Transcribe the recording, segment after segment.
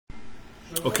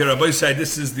Okay, Rabbi Say,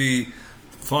 this is the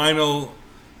final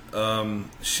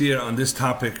shir on this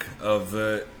topic of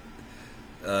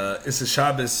Issa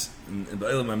Shabbos in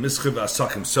Ba'elam HaMischiv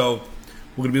Asakim. So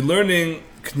we're going to be learning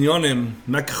Knyonim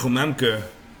Mekach Umemker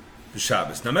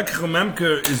b'Shabbos. Now Mekach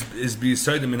Umemker is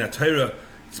b'Yisaydim in HaTorah.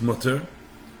 It's mutter.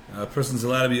 A person's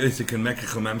allowed to be Oisik in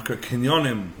Mekach Umemker.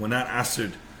 Knyonim, when not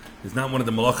answered, is not one of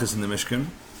the malachas in the Mishkan.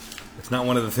 It's not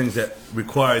one of the things that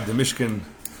required the Mishkan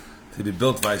to be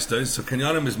built vaistos. So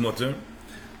Kinyanim is mutter.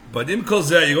 But in Kol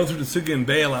Zeh, you go through the Sugya in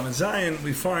Be'el Amazayin,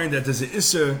 we find that there's an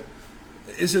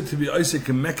Isser to be Isaac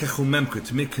in Mekach Umemker,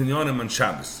 to make Kinyanim on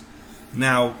Shabbos.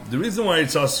 Now, the reason why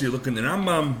it's also, you look in the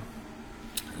Rambam,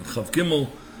 in Chav Gimel,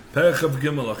 Perech Chav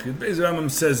Gimel, Achid Beis, Rambam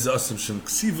says, Asam Shem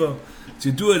Ksiva. So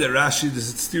you do it at Rashi,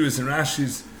 there's Tztiris and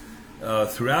Rashis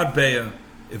throughout Be'ah.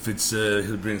 If it's,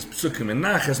 he brings Psukim and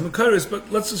Nachas, Mekaris,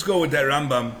 but let's just go with that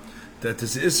Rambam, that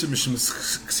there's Isser Mishum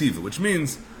Ksiva, which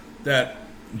means that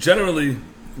generally,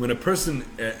 when a person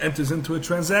enters into a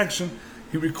transaction,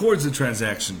 he records the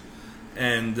transaction.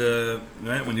 And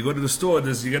right, when you go to the store,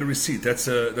 you get a receipt. That's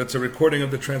a recording of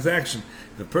the transaction.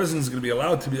 If a person is going to be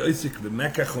allowed to be Oisik, the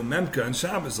Mekach or Memka on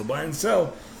Shabbos, or buy and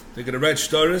sell, they're going to write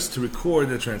shtaris to record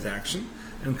the transaction.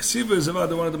 And Ksiva is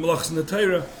about one of the malachs in the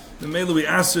Torah. The Mela we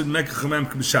answered Mekach or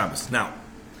Memka b'Shabbos. Now,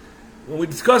 when we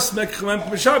discuss Mekach or Memka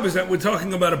b'Shabbos, that we're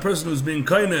talking about a person who's being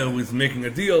kaina, who's making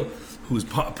a deal, who's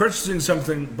purchasing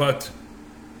something, but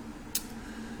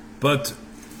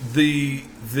the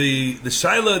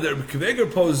shaila that Rebbe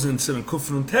Kiveger poses in Simon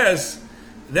Kufrun Tes,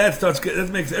 that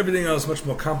makes everything else much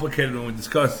more complicated when we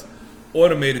discuss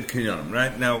automated kinyan.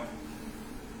 Right now,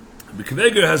 Rebbe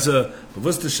Kiveger has a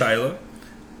bewusst shaila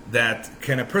that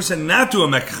can a person not do a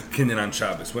Mekach kinyan on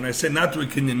Shabbos? When I say not do a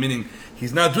kinyan, meaning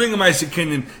he's not doing a Ma'aseh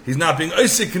kinyan, he's not being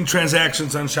Oisik in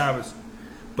transactions on Shabbos,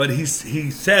 but he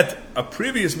set a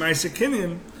previous Ma'aseh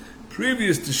kinyan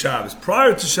previous to Shabbos,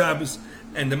 prior to Shabbos.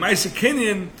 And the Ma'aseh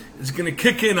Kinyan is going to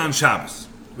kick in on Shabbos,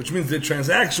 which means the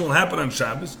transaction will happen on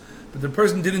Shabbos, but the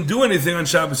person didn't do anything on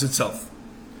Shabbos itself.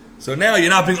 So now you're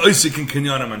not being Oisik in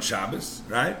Kinyanim on Shabbos,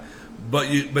 right? But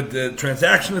the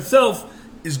transaction itself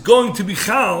is going to be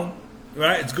Chal,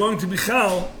 right? It's going to be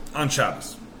Chal on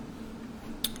Shabbos.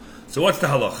 So what's the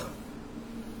halacha?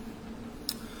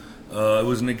 It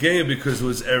was Negeya because it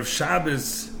was Erev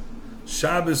Shabbos.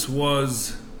 Shabbos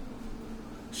was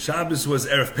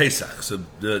Erev Pesach. So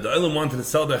the Olam wanted to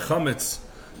sell their chametz.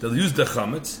 They'll use the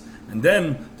chametz, and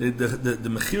then the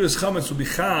mechiras chametz will be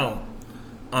chal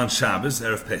on Shabbos,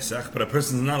 Erev Pesach. But a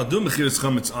person is not allowed to do mechiras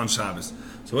chametz on Shabbos.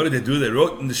 So what did they do? They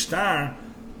wrote in the shtar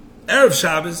Erev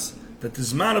Shabbos that the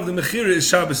zman of the mechira is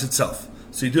Shabbos itself.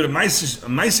 So you do a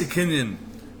Ma'aseh Kinyan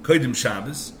kodim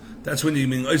Shabbos. That's when you're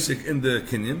being oisik in the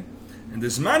kinyan, and the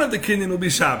zman of the kinyan will be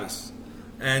Shabbos.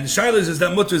 And the shaila is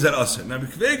that mutter is that aser. Now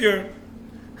B'Kveger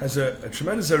has a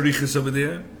tremendous arichas over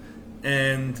there,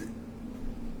 and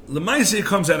Lemaisi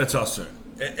comes out its aser.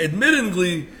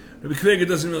 Admittedly, Rabbi Kveger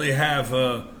doesn't really have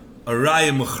a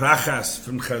raya muchrachas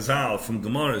from Chazal, from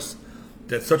Gemaras,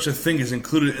 that such a thing is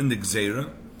included in the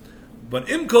Gzeira. But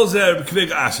Im Kol Zeh, Rabbi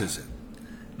Kveger asks it.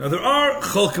 Now there are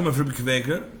cholkim of Rabbi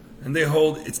Kveger, and they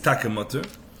hold it's takamutter,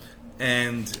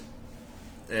 and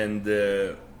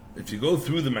if you go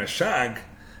through the Mashag,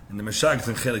 and the Mashag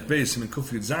in Chelik Beis in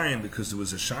Kuf Yud Zayin, because there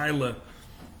was a shaila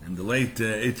in the late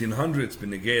 1800s,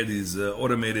 been again these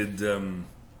automated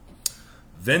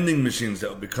vending machines that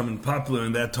were becoming popular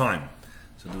in that time.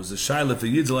 So there was a shaila for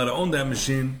Yid's allowed to own that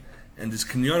machine, and there's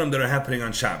kinyonim that are happening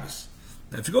on Shabbos.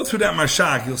 Now, if you go through that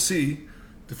Mashag, you'll see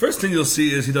the first thing you'll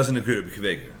see is he doesn't agree with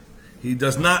Kveger. He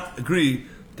does not agree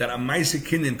that a Ma'aseh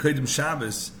Kinyan Kodim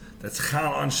Shabbos that's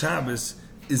Chal on Shabbos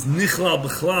is Nichlal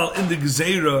B'chlal in the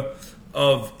Gezeira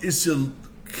of Isser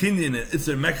Kinyan and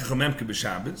Isser Mekach Memke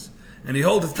b'Shabbos, and he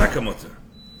holds the Takamutter.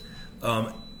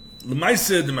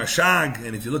 L'maisa the Mashag,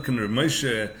 and if you look in Rav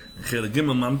Moshe and Chelik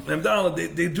Gimel Memdala,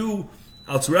 they do,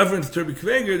 als reverence to Rebbe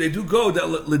Kveger, they do go that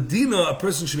Ledina a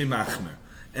person should be machmer,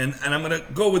 and I'm going to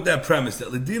go with that premise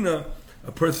that Ledina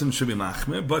a person should be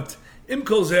machmer, but Im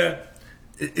Kol Zeh,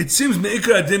 it seems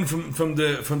Me'ikar Adin from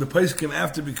the Paiskim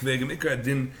after Rebbe Kveger, Me'ikar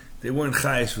Adin, they weren't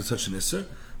chayish for such an Isser.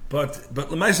 But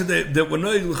Lamaisa they were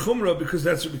noig l'chumra because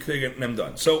that's what we them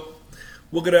done. So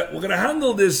we're gonna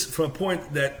handle this from a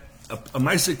point that a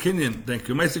Ma'aseh Kinyan, thank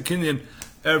you, Ma'aseh Kinyan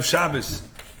Erev Shabbos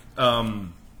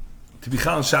to be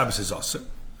chal on Shabbos is aser,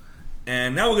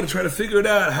 and now we're gonna try to figure it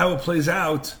out how it plays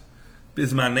out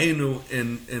bizmanenu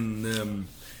in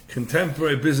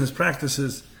contemporary business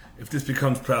practices, if this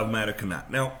becomes problematic or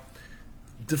not. Now,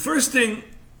 the first thing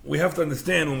we have to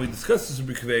understand when we discuss this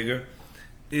with Kveger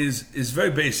is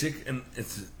very basic, and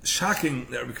it's shocking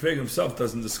that Rebbe Kveger himself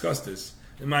doesn't discuss this.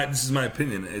 This is my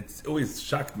opinion. It's always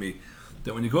shocked me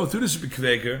that when you go through this with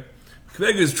Kveger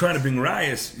is trying to bring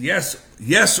rayas.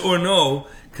 Yes or no?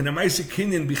 Can a Maisa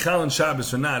Kinyan be Chal and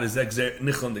Shabbos or not? Is that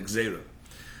Nichel and Gzeira?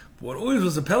 What always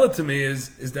was appelled to me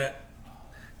is that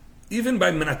even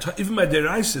by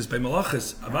deraisis, by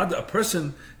malachas, a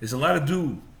person is allowed to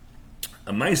do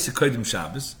a Maisa Kodim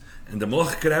Shabbos, and the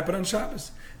malacha could happen on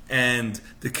Shabbos, and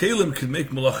the kelim could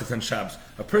make malachas on Shabbos.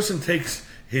 A person takes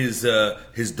his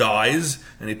dyes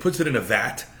and he puts it in a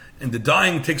vat, and the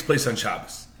dyeing takes place on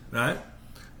Shabbos, right?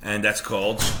 And that's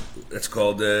called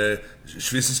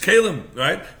shvisas kelim,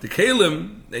 right? The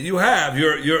kelim that you have,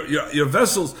 your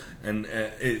vessels, and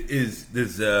is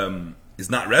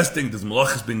not resting. There's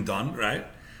malachas being done, right?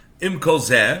 Im kol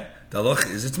zeh, the halacha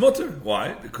is it's mutter.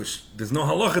 Why? Because there's no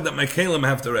halacha that my kelim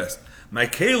have to rest. My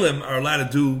kelim are allowed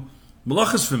to do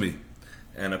malachas for me,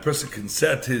 and a person can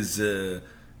set his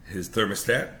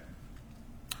thermostat,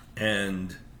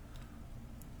 and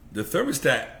the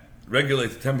thermostat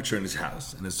regulates the temperature in his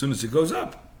house, and as soon as it goes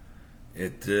up,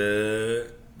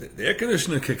 the air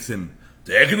conditioner kicks in.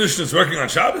 The air conditioner is working on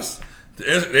Shabbos. The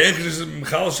air conditioner is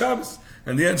Michal Shabbos,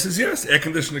 and the answer is yes. The air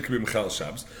conditioner can be Michal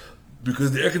Shabbos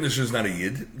because the air conditioner is not a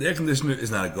yid. The air conditioner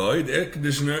is not a goy. The air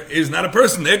conditioner is not a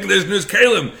person. The air conditioner is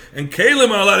kelim, and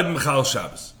kelim are allowed to be Michal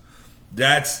Shabbos.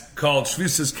 That's called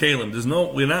shvisas kelim.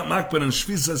 We're not makban on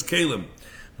shvisas kelim.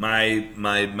 My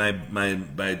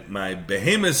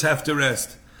behemoths have to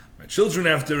rest. My children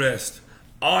have to rest.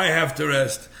 I have to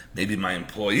rest. Maybe my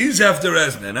employees have to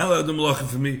rest. They're not allowed to do malacha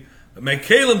for me. But my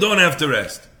kelim don't have to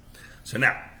rest. So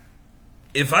now,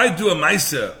 if I do a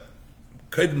Maisa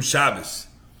Kodim Shabbos,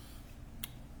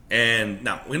 and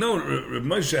now we know Reb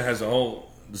Moshe has a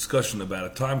whole discussion about a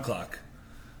time clock,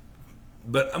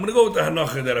 but I'm going to go with the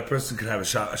hanacha that a person can have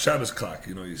a Shabbos clock.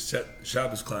 You set a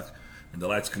Shabbos clock and the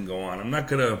lights can go on. I'm not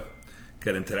going to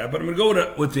get into that, but I'm going to go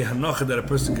with the hanacha that a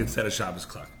person can set a Shabbos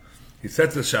clock. He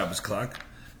sets the Shabbos clock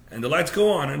and the lights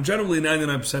go on, and generally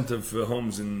 99% of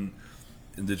homes in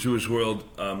the Jewish world,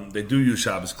 they do use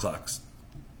Shabbos clocks.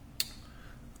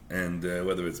 And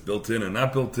whether it's built in or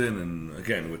not built in, and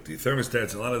again with the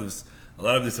thermostats, a lot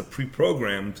of this are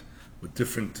pre-programmed with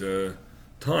different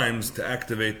times to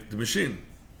activate the machine,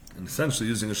 and essentially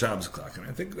using a Shabbos clock. And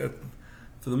I think that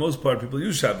for the most part, people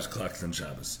use Shabbos clocks on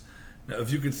Shabbos. Now,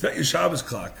 if you could set your Shabbos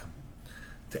clock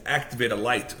to activate a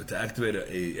light or to activate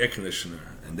a air conditioner,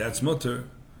 and that's mutter,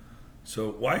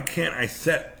 so why can't I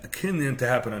set a kinyan to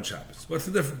happen on Shabbos? What's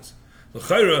the difference?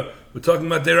 L'chayra, we're talking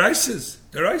about deraisis.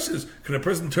 Deraisis. Can a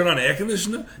person turn on an air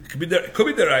conditioner? It could be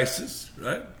deraisis,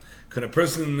 right? Can a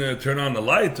person turn on the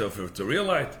light, or if it's a real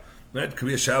light, right? It could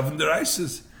be a shav and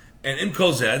deraisis. And in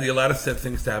kol zeh, you're allowed to set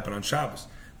things to happen on Shabbos.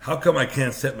 How come I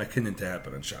can't set my kinyan to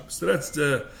happen on Shabbos? So that's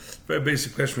the very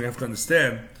basic question we have to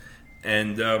understand.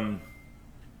 And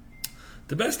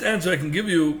the best answer I can give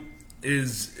you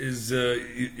is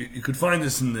you could find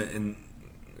this in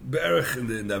Be'erich, in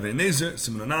the Avnei Nezer,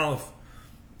 Siman Aleph,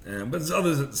 but there's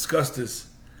others that discuss this.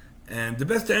 And the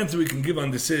best answer we can give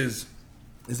on this is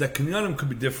that kinyanim could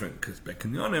be different, because by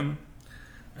kinyanim,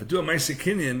 I do a Maisa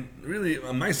Kinyan. Really,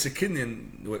 a Maisa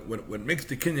Kinyan, what makes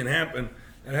the Kinyan happen,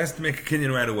 it has to make a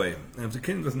Kinyan right away. And if the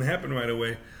Kinyan doesn't happen right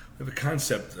away, we have a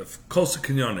concept of Kolsa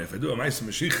Kinyan. If I do a Maisa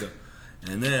Mashicha,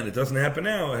 and then it doesn't happen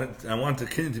now, and I want the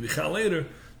Kinyan to be Chal later,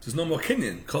 there's no more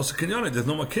Kinyan. Kolsa Kinyan, there's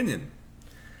no more Kinyan.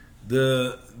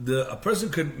 A person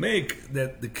could make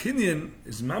that the Kinyan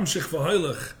is Mamshech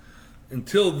V'Hoylech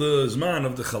until the Zman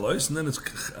of the Chalois, and then it's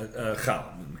Chal.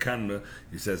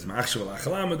 He says,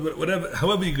 whatever,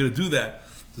 however you're going to do that,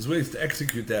 there's ways to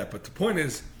execute that. But the point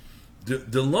is,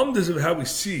 the lumdas of how we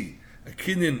see a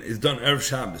Kinyan is done Erev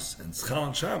Shabbos, and it's Chal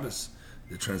on Shabbos,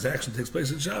 the transaction takes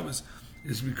place on Shabbos,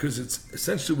 is because it's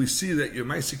essentially we see that your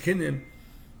Maisa Kinyan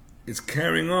is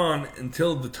carrying on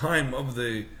until the time of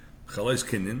the Chalois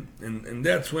Kinyan, and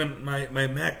that's when my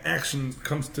action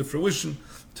comes to fruition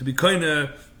to be kind of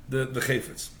the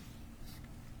chayfetz.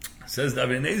 Says the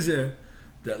Avnei Nezer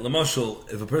that Lamashal,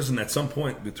 if a person at some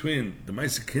point between the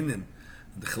Maisa Kinyan and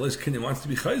the Chalois Kinyan wants to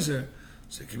be chayzer,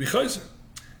 so it can be chayzer.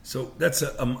 So that's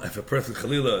if a person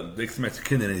Chalila makes the Maisa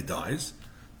Kinyan and he dies,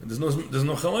 and there's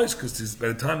no Chalois, because by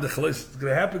the time the Chalois is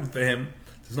going to happen for him,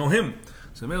 there's no him.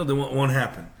 So it won't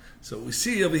happen. So what we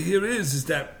see over here is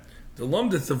that the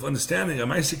lumdith of understanding a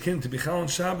Maisa Kinyan to be Chal on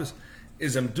Shabbos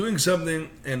is I'm doing something,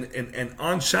 and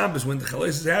on Shabbos when the Chalais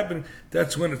is happening,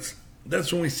 that's when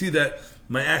we see that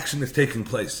my action is taking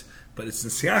place. But it's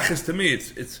nesiachas to me.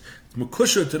 It's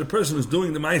mekusher to the person who's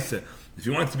doing the Maisa. If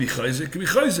you want to be chayzer, it can be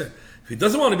chayzer. If he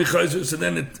doesn't want to be chayzer, so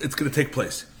then it's going to take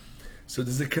place. So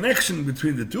there's a connection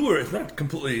between the doer. It's not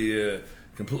completely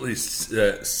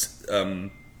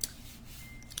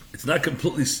It's not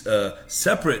completely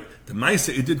separate. The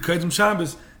Maisa it did Kodim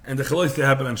Shabbos and the Chalois they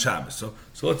happen on Shabbos. So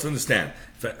let's understand.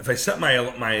 If I set my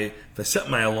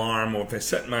alarm, or if I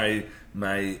set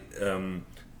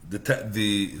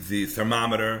the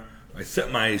thermometer, I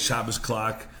set my Shabbos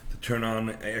clock to turn on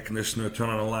an air conditioner,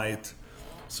 turn on a light.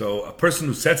 So a person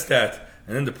who sets that,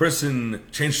 and then the person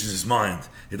changes his mind.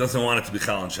 He doesn't want it to be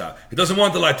Chal on Shabbos. He doesn't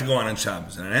want the light to go on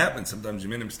Shabbos. And it happens. Sometimes you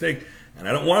made a mistake, and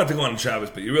I don't want it to go on Shabbos,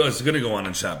 but you realize it's going to go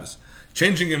on Shabbos.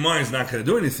 Changing your mind is not going to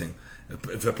do anything.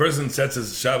 If a person sets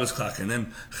his Shabbos clock, and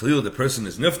then Chalil, the person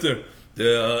is nifter,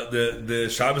 the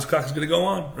Shabbos clock is going to go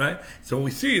on, right? So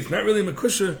we see it's not really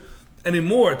Mekusha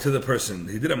anymore to the person.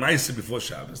 He did a Maisa before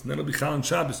Shabbos, and then it'll be Chal on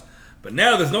Shabbos. But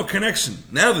now there's no connection.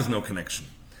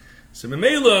 So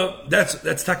Memela, that's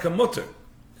Takamutter.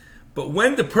 But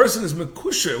when the person is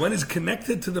Mekusha, when he's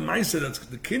connected to the Maisa, that's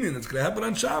the Kinyan that's going to happen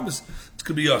on Shabbos, it's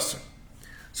going to be Yasser.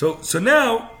 So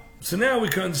now we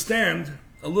can understand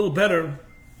a little better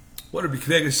what Rabbi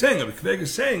Kvega is saying. Rabbi Kvega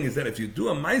is saying is that if you do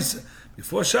a Maisa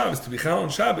before Shabbos to be Chal on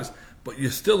Shabbos, but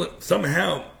you're still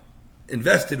somehow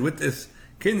invested with this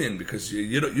Kinyan because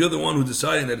you're the one who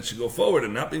decided that it should go forward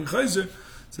and not being Chayzer,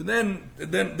 so then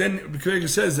Rabbi Kvega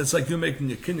says that's like you're making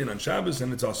your Kinyan on Shabbos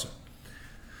and it's also.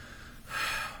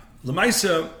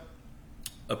 L'maisa,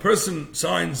 a person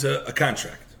signs a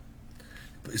contract.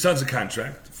 He signs a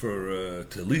contract for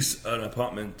to lease an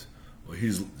apartment, or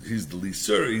he's the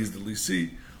leaser, he's the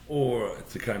leasee, or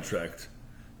it's a contract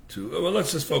to. Well,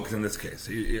 let's just focus on this case.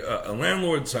 A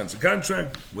landlord signs a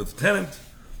contract with a tenant,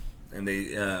 and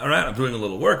they all right. I'm doing a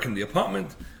little work in the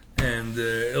apartment, and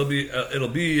it'll be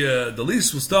the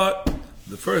lease will start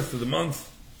the first of the month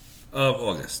of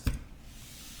August.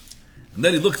 And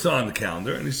then he looks on the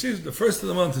calendar and he sees the first of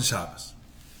the month is Shabbos.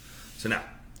 So now,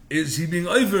 is he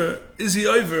over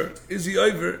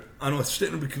on what's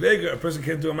stated in B'Kvega? A person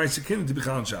can't do a Ma'aseh Kinyan to be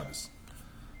Chal on Shabbos.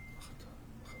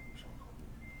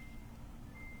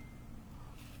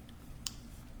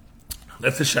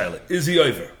 That's the Shaila. Is he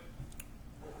over?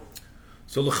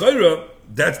 So l'chayra,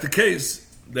 that's the case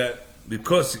that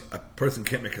because a person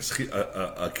can't make a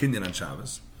Kinyan on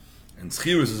Shabbos, and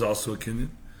Schirus is also a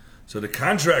Kinyan. So the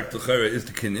contract, l'chayra, is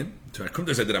the Kinyan. So I come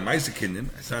to say I did a Ma'aseh Kinyan.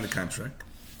 I signed a contract.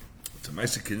 It's a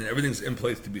Ma'aseh Kinyan. Everything's in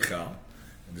place to be Chal.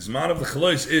 And the Zman of the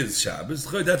Chalois is Shabbos.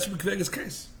 That's B'Kvega's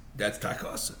case. That's Taka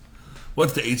Asa.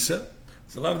 What's the Eitzah?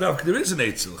 So there is an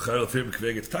Eitzah. L'chayra, l'fir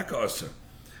B'Kvega, it's Taka Asa.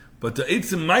 But the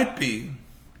Eitzah might be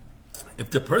if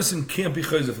the person can't be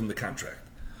Chayzer from the contract.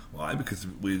 Why? Because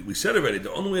we said already,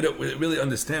 the only way that we really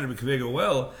understand B'Kvega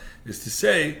well is to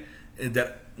say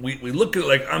that we look at it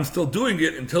like I'm still doing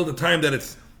it until the time that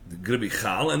it's going to be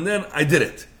Chal, and then I did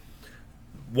it.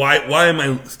 Why am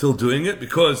I still doing it?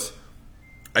 Because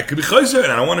I could be Chayzer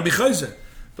and I don't want to be Chayzer.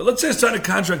 But let's say I sign a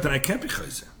contract and I can't be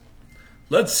Chayzer.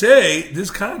 Let's say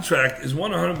this contract is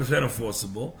 100%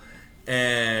 enforceable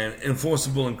and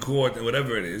enforceable in court and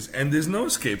whatever it is, and there's no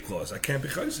escape clause. I can't be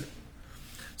Chayzer.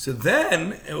 So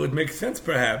then it would make sense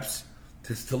perhaps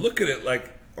to look at it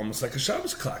like almost like a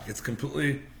Shabbos clock. It's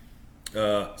completely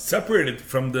separated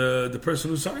from the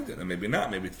person who signed it, and maybe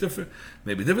not. Maybe it's different.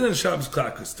 Maybe different than a Shabbos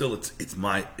clock, because still it's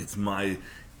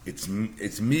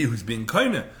me who's being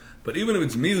kaina. But even if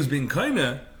it's me who's being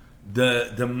kaina,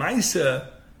 the Maisa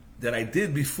that I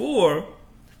did before,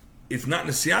 it's not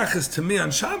nesiachas to me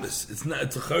on Shabbos. It's not.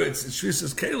 It's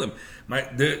shvisas kalim.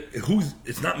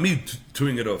 It's not me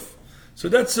doing it off. So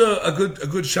that's a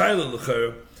good shaila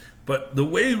l'chayr. But the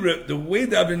way the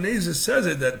Abin Nezer says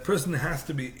it, that a person has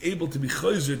to be able to be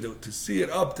chayzer to see it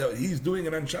up that he's doing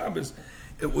it on Shabbos,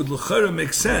 it would l'chayr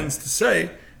make sense to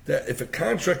say that if a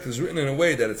contract is written in a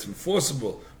way that it's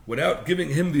enforceable without giving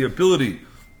him the ability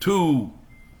to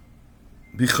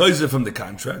be chayzer from the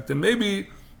contract, then maybe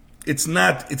it's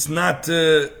not.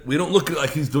 We don't look at it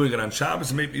like he's doing it on Shabbos,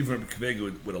 and maybe even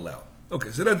Kvega would allow. Okay,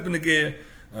 so that's been a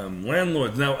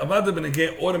landlords. Now, about the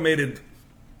Benegay automated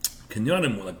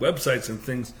kinyanim, like websites and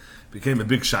things, became a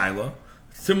big shaila,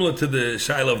 similar to the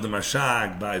shaila of the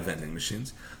Mashag by vending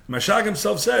machines. The Mashag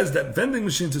himself says that vending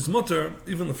machines is mutter,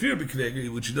 even Lefir B'Kvega,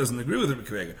 which he doesn't agree with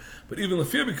B'Kvega, but even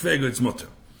Lefir B'Kvega it's mutter.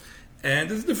 And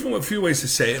there's a few ways to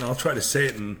say it, and I'll try to say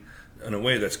it in a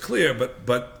way that's clear,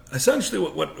 but essentially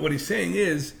what he's saying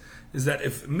is that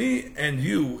if me and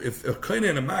you, if a koine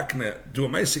and a makna do a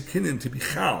Ma'aseh Kinyan to be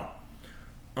chal,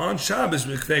 on Shabbos,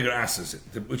 B'Kveger asks it,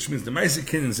 which means the Ma'aseh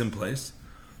Kinyan is in place,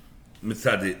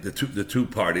 mitzad the two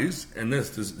parties, and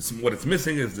what it's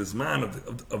missing is this man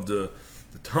of the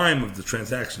time of the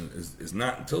transaction is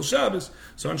not until Shabbos.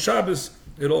 So on Shabbos,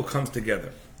 it all comes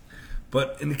together.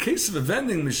 But in the case of a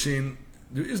vending machine,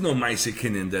 there is no Ma'aseh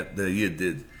Kinyan that the Yid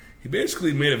did. He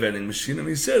basically made a vending machine, and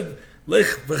he said, Lech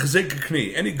v'chazek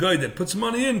kni. Any guy that puts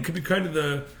money in could be kind of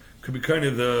the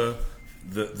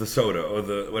soda or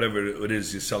the whatever it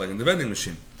is you're selling in the vending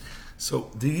machine.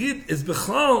 So the Yid is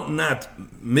b'chlal not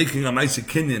making a Ma'aseh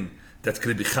Kinyan that's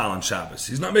going to be chal on Shabbos.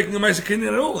 He's not making a Ma'aseh Kinyan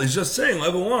at all. He's just saying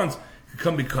whoever wants can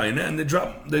come be kaina, and they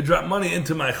drop money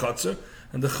into my chutzah,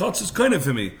 and the chutzah is kaina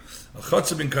for me. A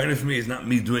chutzah being kaina for me is not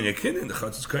me doing a kinyan. The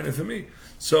chutzah is kaina for me.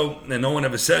 So, and no one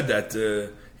ever said that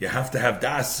you have to have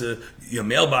das your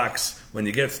mailbox when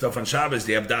you get stuff on Shabbos.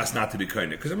 You have das not to be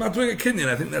kaina because I'm not doing a kinyan.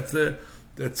 I think that's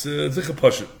zikha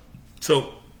pasha.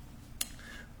 So.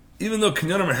 Even though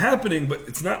kinyanim are happening, but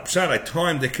it's not pshat. I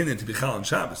timed the kinyan to be chal on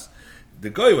Shabbos. The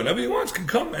guy, whenever he wants, can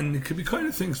come and it could be kind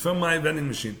of things from my vending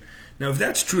machine. Now, if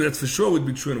that's true, that's for sure would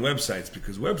be true in websites,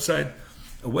 because a website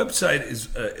is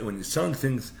when you're selling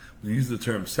things. We use the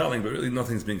term selling, but really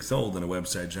nothing's being sold on a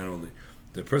website generally.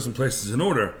 The person places an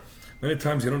order. Many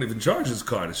times you don't even charge his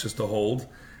card; it's just a hold,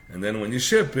 and then when you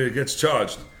ship, it gets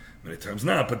charged. Many times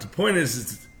not. But the point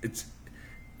is, it's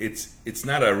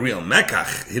not a real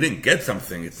mekach. He didn't get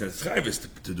something. It's a chayvus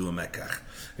to do a mekach.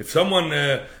 If someone,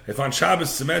 if on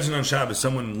Shabbos, imagine on Shabbos,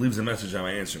 someone leaves a message on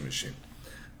my answering machine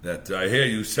that I hear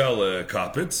you sell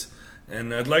carpets,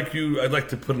 and I'd like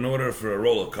to put an order for a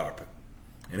roll of carpet,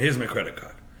 and here's my credit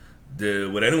card.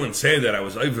 Would anyone say that I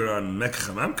was over on mekach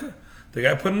amamka? The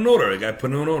guy put an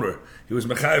order. He was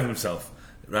mechayev himself,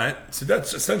 right? So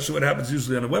that's essentially what happens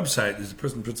usually on a website. Is the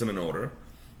person puts in an order.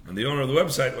 And the owner of the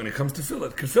website, when he comes to fill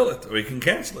it, can fill it, or he can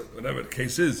cancel it, whatever the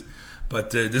case is.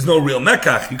 But there's no real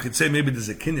mekach. You could say maybe there's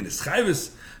a kinyan, it's chayvus,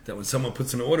 that when someone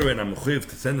puts an order in, I'm mechuyev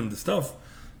to send him the stuff.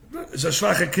 It's a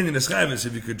shvacha kinyan chayvus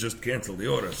if you could just cancel the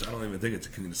order. So I don't even think it's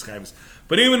a kinyan chayvus.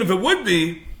 But even if it would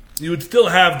be, you would still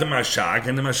have the mashak,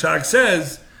 and the mashak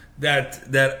says that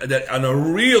on a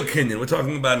real kinyan, we're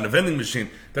talking about in a vending machine,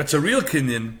 that's a real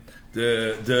kinyan.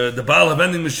 The Baal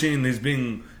vending machine is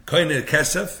being koine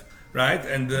kesef. Right,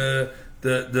 and the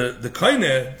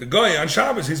koine, the guy on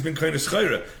Shabbos, he's been koine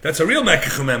schayra. That's a real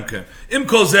mekach memke. Im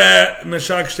kol zeh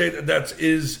meshak state that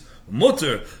is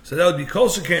mutter. So that would be kol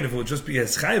shekain if it would just be a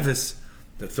chayvus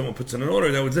that someone puts in an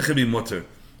order. That would zikha be mutter.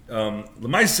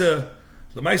 Lemaisa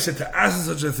to ask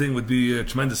such a thing would be a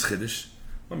tremendous chiddush.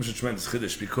 Not much a tremendous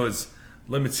chiddush because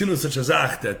lemitzinu such a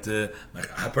zach that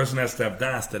a person has to have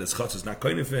das that his chutz is not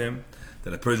koine for him,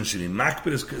 that a person should be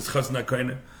makbid his chutz not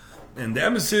koine. And the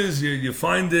emissaries you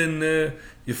find in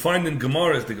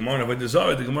Gemaras, the Gemara of Avodah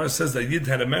Zarah, the Gemara says that Yid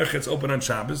had a merchetz open on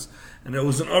Shabbos, and there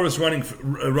was an oris running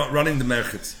the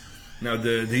merchetz. Now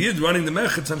the Yid running the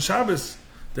merchetz on Shabbos,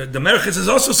 the merchetz is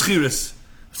also schiris.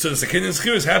 So there's a kinyan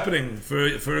schiris happening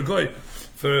for a goy,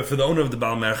 for the owner of the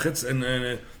Baal merchetz, and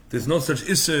there's no such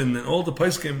issa in all the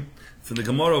paiskim from the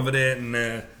Gemara over there in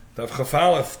Tav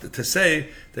Chafalef to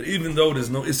say that even though there's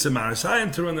no issa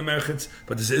marasayim to run the merchetz,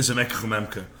 but there's issa mekach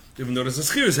memke. Even though there's a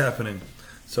schir is happening.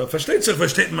 So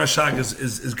versteht Mashag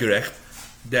is gerecht,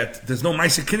 that there's no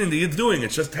Ma'aseh Kinyan that you're doing,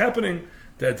 it's just happening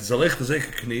that there's a lech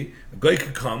kni, a guy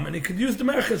could come and he could use the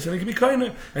merchetz and he could be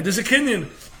kaina, and there's a Kinyan,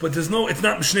 but it's not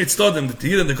Mishnei Tzodim that the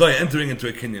Yid and the guy entering into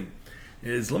a Kinyan.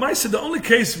 Is Lamaisa the only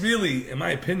case really, in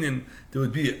my opinion, there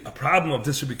would be a problem of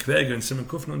this would be Kveger and Simon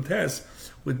Kufn and Tez,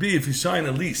 would be if you sign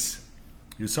a lease.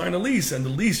 You sign a lease, and the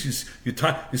lease, you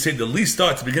say the lease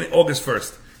starts beginning August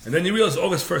 1st. And then you realize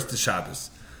August 1st is Shabbos.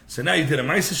 So now you did a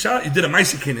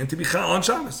Ma'aseh Kinyan to be Chal on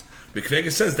Shabbos.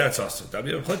 B'Kveger says that's also. That'll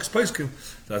be a Chlekes Paiskim.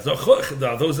 Those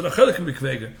that are Chelik in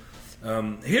B'Kveger.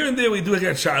 Here and there we do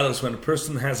get Shilas when a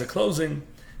person has a closing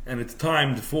and it's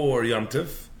timed for Yom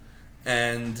Tov,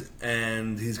 and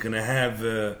he's going to have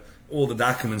all the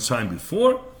documents signed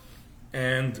before,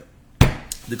 and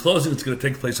the closing is going to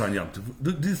take place on Yom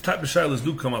Tov. These type of Shilas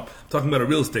do come up. I'm talking about a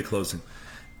real estate closing.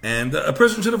 And a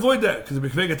person should avoid that because the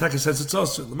B'Kveger Taka says it's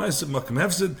also the Ma'aseh Makam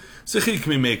Hefsid Sechi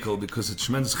can be mekel because it's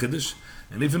tremendous chiddush.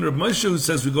 And even Reb Moshe who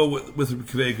says we go with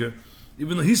B'Kveger,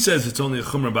 even though he says it's only a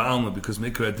chumrah ba'alma because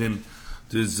Meker Adin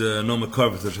there's no makar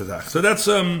v'tach shadach. So that's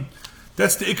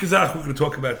the ikazach we're going to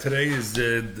talk about today is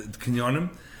the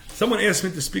kinyanim. Someone asked me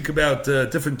to speak about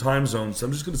different time zones, so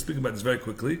I'm just going to speak about this very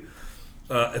quickly.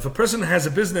 If a person has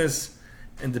a business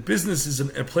and the business is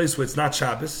in a place where it's not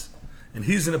Shabbos, and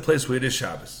he's in a place where it is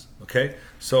Shabbos. Okay,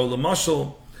 so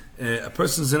Lamashal, a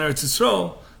person's in Eretz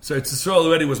Yisrael, so Eretz Yisrael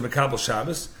already was Mekabel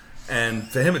Shabbos, and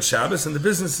for him it's Shabbos, and the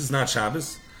business is not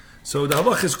Shabbos. So the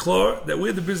halach is clear that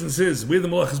where the business is, where the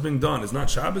malach is being done, is not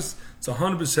Shabbos. It's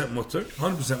 100% mutter,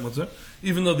 100% mutter,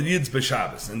 even though the yid's by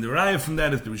Shabbos. And the raya from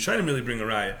that is the Rishonim really bring a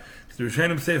raya. The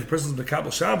Rishonim say if a person's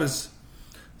Mekabel Shabbos,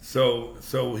 so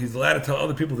he's allowed to tell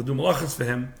other people to do malachas for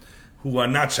him who are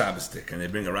not Shabbosdik, and they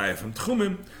bring a raya from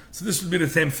Tchumim. So this would be the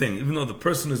same thing. Even though the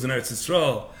person who's in Eretz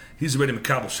Yisrael, he's already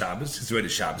Makabel Shabbos, he's already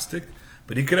Shabbosdik,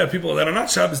 but he could have people that are not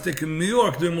Shabbosdik in New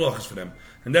York doing malachas for them.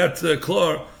 And that's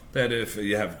klor, that if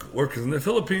you have workers in the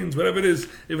Philippines, whatever it is,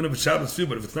 even if it's Shabbos for you,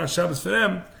 but if it's not Shabbos for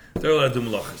them, they're allowed to do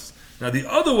malachas. Now the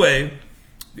other way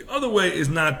is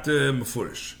not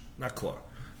mefurish, not klor.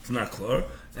 It's not klor.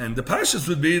 And the pashas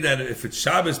would be that if it's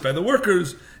Shabbos by the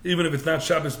workers, even if it's not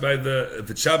Shabbos if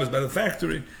it's Shabbos by the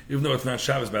factory, even though it's not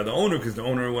Shabbos by the owner, because the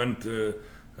owner went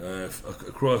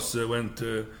across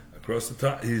the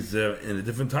time, he's in a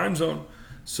different time zone.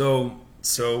 So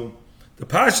the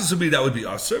pashas would be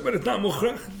aser, but it's not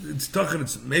mukhrach. It's tachan.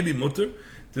 It's maybe mutter.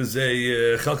 There's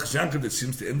a chalkas yanker that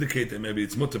seems to indicate that maybe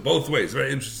it's mutter both ways.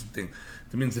 Very interesting thing.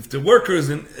 That means if the worker is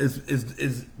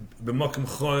b'makom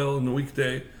choil in the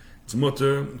weekday, it's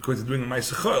mutter because they're doing a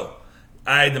ma'aseh choil.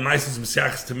 The ma'aseh is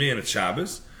mesiachs to me and it's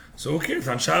Shabbos. So who cares?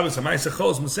 On Shabbos, a ma'aseh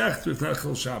choil is mesiachs to it's not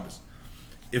chil Shabbos.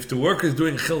 If the worker is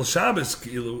doing chil Shabbos,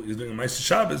 he's doing a ma'aseh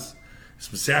Shabbos, it's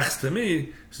mesiachs to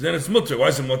me, so then it's mutter. Why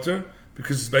is it mutter?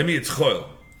 Because by me it's choil.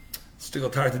 It's still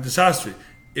tied to disastry.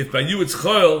 If by you it's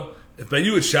choil, if by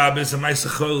you it's Shabbos, a ma'aseh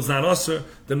choil is not aser,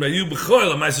 then by you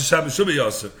b'choil, a ma'aseh Shabbos should be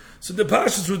aser. So the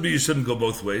pashas would be you shouldn't go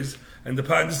both ways. And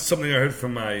this is something I heard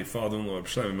from my father-in-law,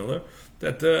 Shlomo Miller,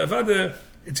 that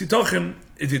it's yitochen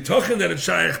that it's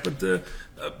shaykh, but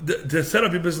to set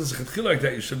up your business like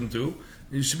that you shouldn't do.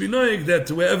 You should be knowing that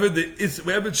wherever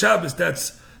it's Shabbos,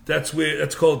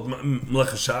 that's called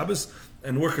Melech Shabbos,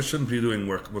 and workers shouldn't be doing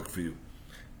work for you.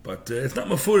 But it's not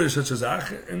mafurish such as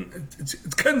ach, and it's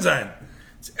kenzain.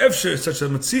 It's efsher such a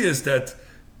metzias that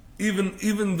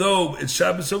even though it's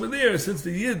Shabbos over there, since the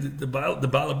Yid, the Baal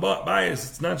bias,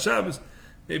 it's not Shabbos,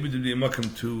 maybe to be a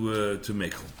makam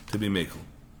to be mekel.